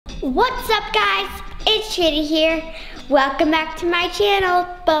What's up, guys? It's Trinity here. Welcome back to my channel.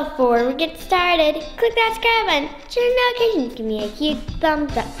 Before we get started, click that subscribe button, turn notifications, give me a huge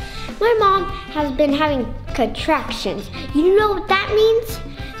thumbs up. My mom has been having contractions. You know what that means?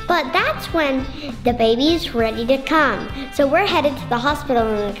 But that's when the baby's ready to come. So we're headed to the hospital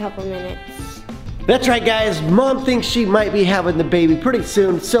in a couple minutes. That's right, guys. Mom thinks she might be having the baby pretty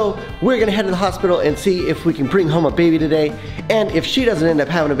soon, so we're gonna head to the hospital and see if we can bring home a baby today. And if she doesn't end up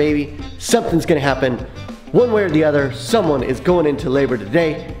having a baby, something's gonna happen. One way or the other, someone is going into labor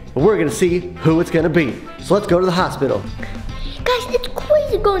today, and we're gonna see who it's gonna be. So let's go to the hospital. Guys, it's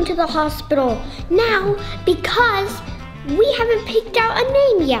crazy going to the hospital now because we haven't picked out a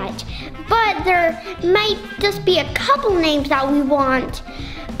name yet. But there might just be a couple names that we want,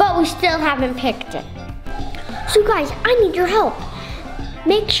 but we still haven't picked it. So guys, I need your help.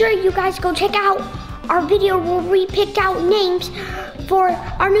 Make sure you guys go check out our video where we picked out names for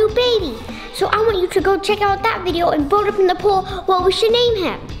our new baby. So I want you to go check out that video and vote up in the poll what we should name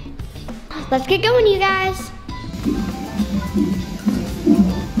him. Let's get going, you guys.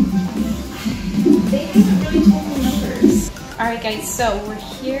 They haven't really told me numbers. Alright guys, so we're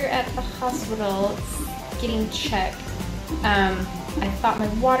here at the hospital getting checked. I thought my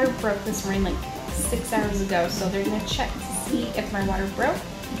water broke this morning like 6 hours ago, so they're gonna check to see if my water broke.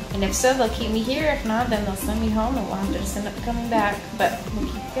 And if so, they'll keep me here. If not, then they'll send me home and we'll have to just end up coming back. But we'll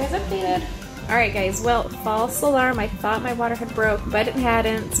keep you guys updated. Alright guys, well, false alarm. I thought my water had broke, but it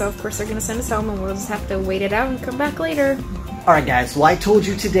hadn't. So of course they're gonna send us home and we'll just have to wait it out and come back later. Alright guys, well I told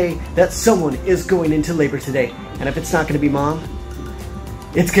you today that someone is going into labor today. And if it's not gonna be Mom,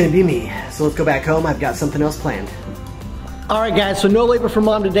 it's gonna be me. So let's go back home, I've got something else planned. Alright guys, so no labor for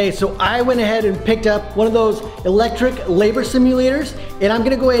Mom today, so I went ahead and picked up one of those electric labor simulators, and I'm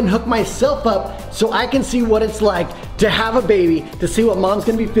gonna go ahead and hook myself up so I can see what it's like to have a baby, to see what Mom's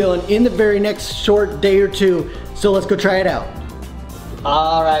gonna be feeling in the very next short day or two. So let's go try it out.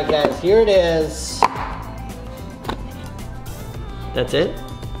 Alright guys, here it is. That's it?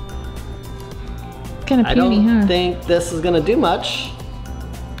 Kind of puny, I don't huh? think this is gonna do much.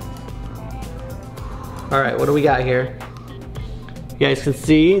 Alright, what do we got here? You guys can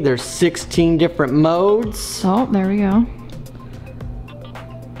see there's 16 different modes. Oh, there we go.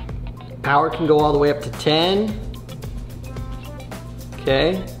 Power can go all the way up to 10.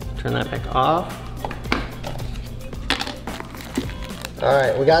 Okay, turn that back off.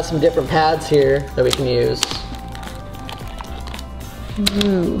 Alright, we got some different pads here that we can use.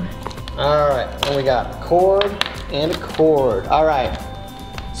 Ooh. Alright, and we got a cord and a cord. Alright,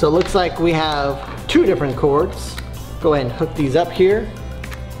 so it looks like we have two different cords. Go ahead and hook these up here.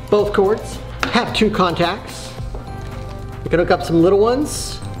 Both cords have two contacts. We can hook up some little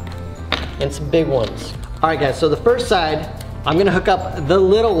ones and some big ones. Alright guys, so the first side, I'm gonna hook up the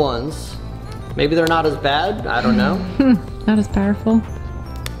little ones. Maybe they're not as bad, I don't know. Not as powerful.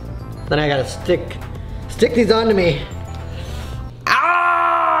 Then I gotta stick these onto me.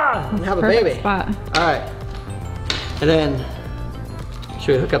 Ah! And have a baby. Spot. Alright. And then,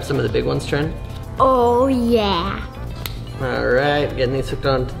 should we hook up some of the big ones, Trin? Oh yeah. Alright, getting these hooked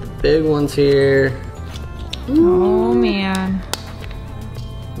on to the big ones here. Oh man.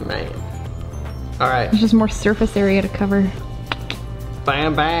 Man. Alright. There's just more surface area to cover.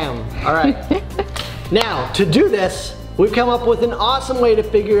 Bam, bam. Alright. Now, to do this, we've come up with an awesome way to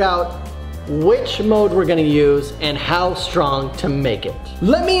figure out which mode we're gonna use and how strong to make it.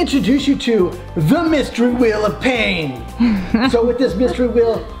 Let me introduce you to the mystery wheel of pain. So with this mystery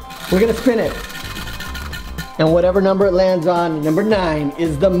wheel, we're gonna spin it. And whatever number it lands on, number 9,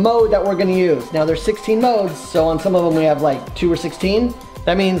 is the mode that we're gonna use. Now there's 16 modes, so on some of them we have like 2 or 16.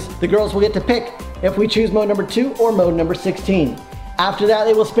 That means the girls will get to pick if we choose mode number 2 or mode number 16. After that,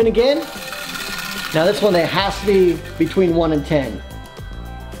 they will spin again. Now this one, it has to be between 1 and 10.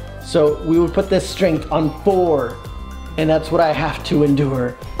 So we would put this strength on 4, and that's what I have to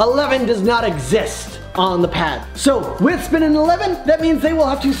endure. 11 does not exist on the pad. So with spinning 11, that means they will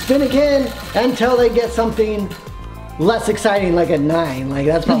have to spin again until they get something less exciting, like a 9. Like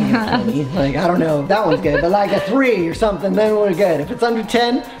that's probably funny. Like I don't know, that one's good, but like a 3 or something, then we're good. If it's under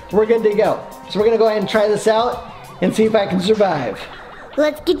 10, we're good to go. So we're gonna go ahead and try this out and see if I can survive.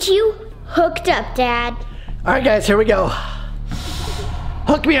 Let's get you hooked up, Dad. All right, guys, here we go.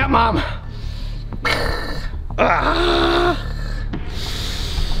 Hook me up, Mom. All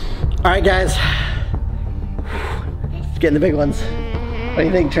right, guys. Getting the big ones. What do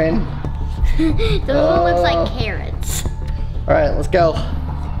you think, Trin? Those one looks like carrots. All right, let's go.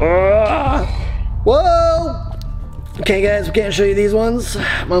 Whoa! Okay, guys, we can't show you these ones.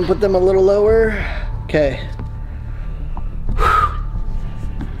 I'm gonna put them a little lower. Okay.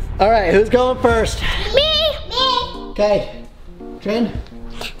 All right, who's going first? Me. Okay, Trin.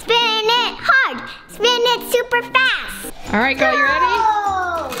 Spin it hard. Spin it super fast. All right, girl, you ready?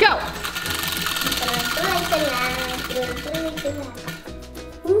 Go.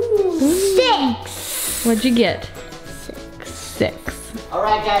 Six. What'd you get? 6. All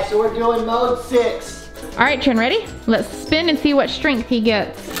right, guys, so we're doing mode 6. All right, Trin, ready? Let's spin and see what strength he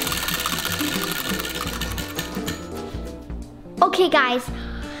gets. Okay, guys,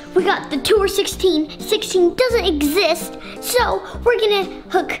 we got the 2 or 16. 16 doesn't exist, so we're gonna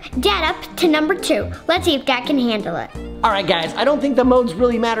hook Dad up to number 2. Let's see if Dad can handle it. All right, guys, I don't think the modes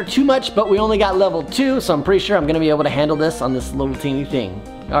really matter too much, but we only got level 2, so I'm pretty sure I'm gonna be able to handle this on this little teeny thing.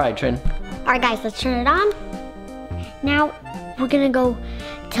 All right, Trin. All right, guys, let's turn it on. Now, we're gonna go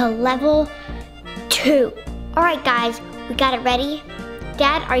to level 2. All right, guys, we got it ready.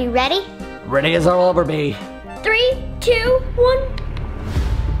 Dad, are you ready? Ready as I'll ever be. 3, 2, 1.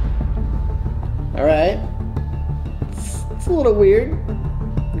 All right. It's a little weird.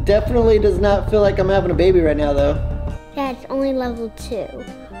 Definitely does not feel like I'm having a baby right now, though. Yeah, it's only level 2.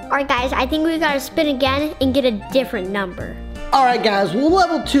 All right, guys, I think we gotta spin again and get a different number. All right, guys, well,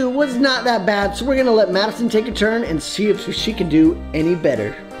 level 2 was not that bad, so we're gonna let Madison take a turn and see if she can do any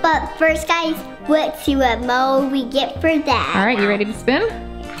better. But first, guys, let's see what mode we get for that. All right, you ready to spin?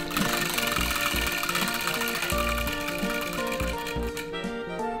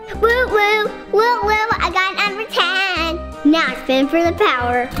 Woo, woo, woo, woo, I got number 10. Now spin for the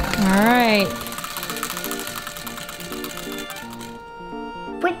power. All right.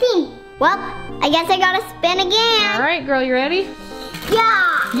 14. Well, I guess I gotta spin again. All right, girl, you ready?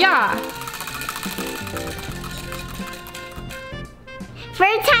 Yeah. Yeah.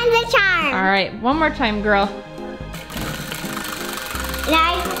 First time's a charm. All right, one more time, girl.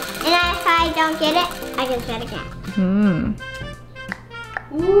 And if I don't get it, I can spin again.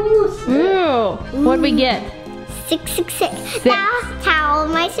 Ooh, Ooh, what'd we get? 666. 6. That's how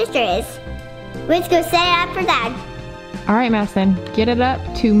old my sister is. Let's go set it up for Dad. All right, Madison, get it up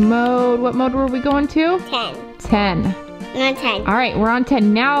to mode. What mode were we going to? 10. 10. I'm on 10. All right, we're on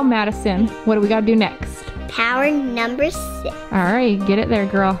 10 now, Madison. What do we gotta do next? Power number 6. All right, get it there,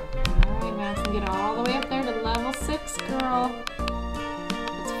 girl. All right, Madison, get all the way up there to level 6, girl.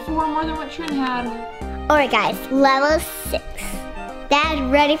 It's 4 more than what Trin had. Alright, guys, level 6.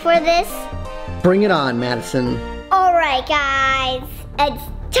 Dad, ready for this? Bring it on, Madison. Alright, guys, it's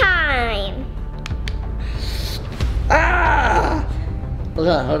time. Ah! Hold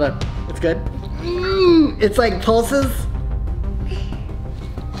on. It's good. It's like pulses.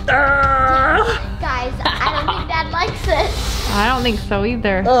 Ah! Guys, I don't think Dad likes it. I don't think so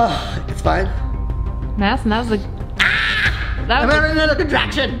either. Oh, it's fine. Madison, that was I'm having another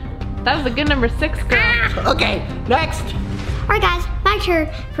contraction. that was a good number 6, girl. Okay, next. Alright, guys, my turn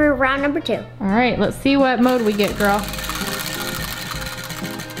for round number 2. All right, let's see what mode we get, girl.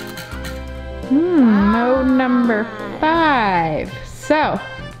 Mode number 5. So,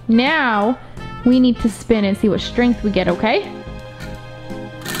 now we need to spin and see what strength we get, okay?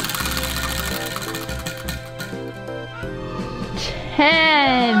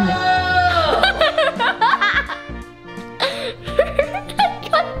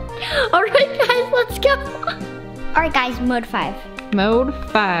 Alright, guys, let's go. Alright, guys, mode 5. Mode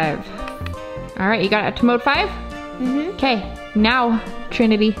 5. All right, you got it to mode 5? Mm-hmm. Okay, now,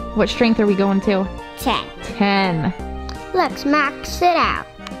 Trinity, what strength are we going to? 10. 10. Let's max it out.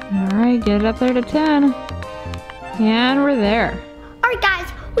 All right, get it up there to 10. And we're there. Alright, guys,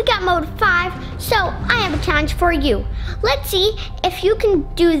 we got mode 5, so I have a challenge for you. Let's see if you can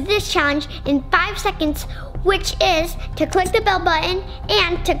do this challenge in 5 seconds, which is to click the bell button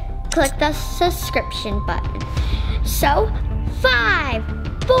and to click the subscription button. So, 5,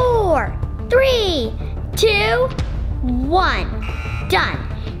 4, 3, 2, 1. Done.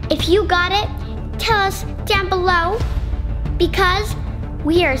 If you got it, tell us down below because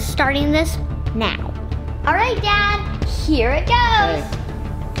we are starting this now. All right, Dad, here it goes.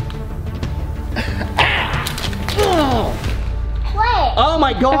 What? Oh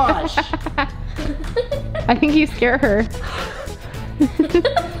my gosh. I think you scare her.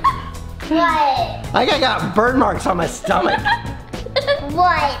 What? I got burn marks on my stomach.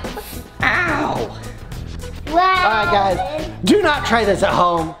 What? Ow. What? All right, guys, do not try this at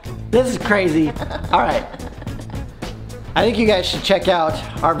home. This is crazy. All right. I think you guys should check out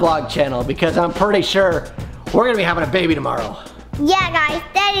our vlog channel because I'm pretty sure we're gonna be having a baby tomorrow. Yeah, guys,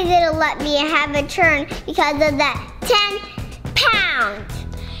 Daddy didn't let me have a turn because of that 10 pounds.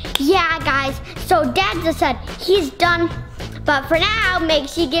 Yeah, guys, so Dad just said he's done. But for now, make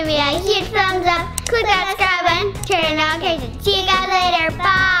sure you give me a huge thumbs up, click that subscribe button, turn on notifications. See you guys later,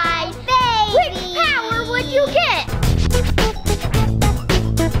 bye.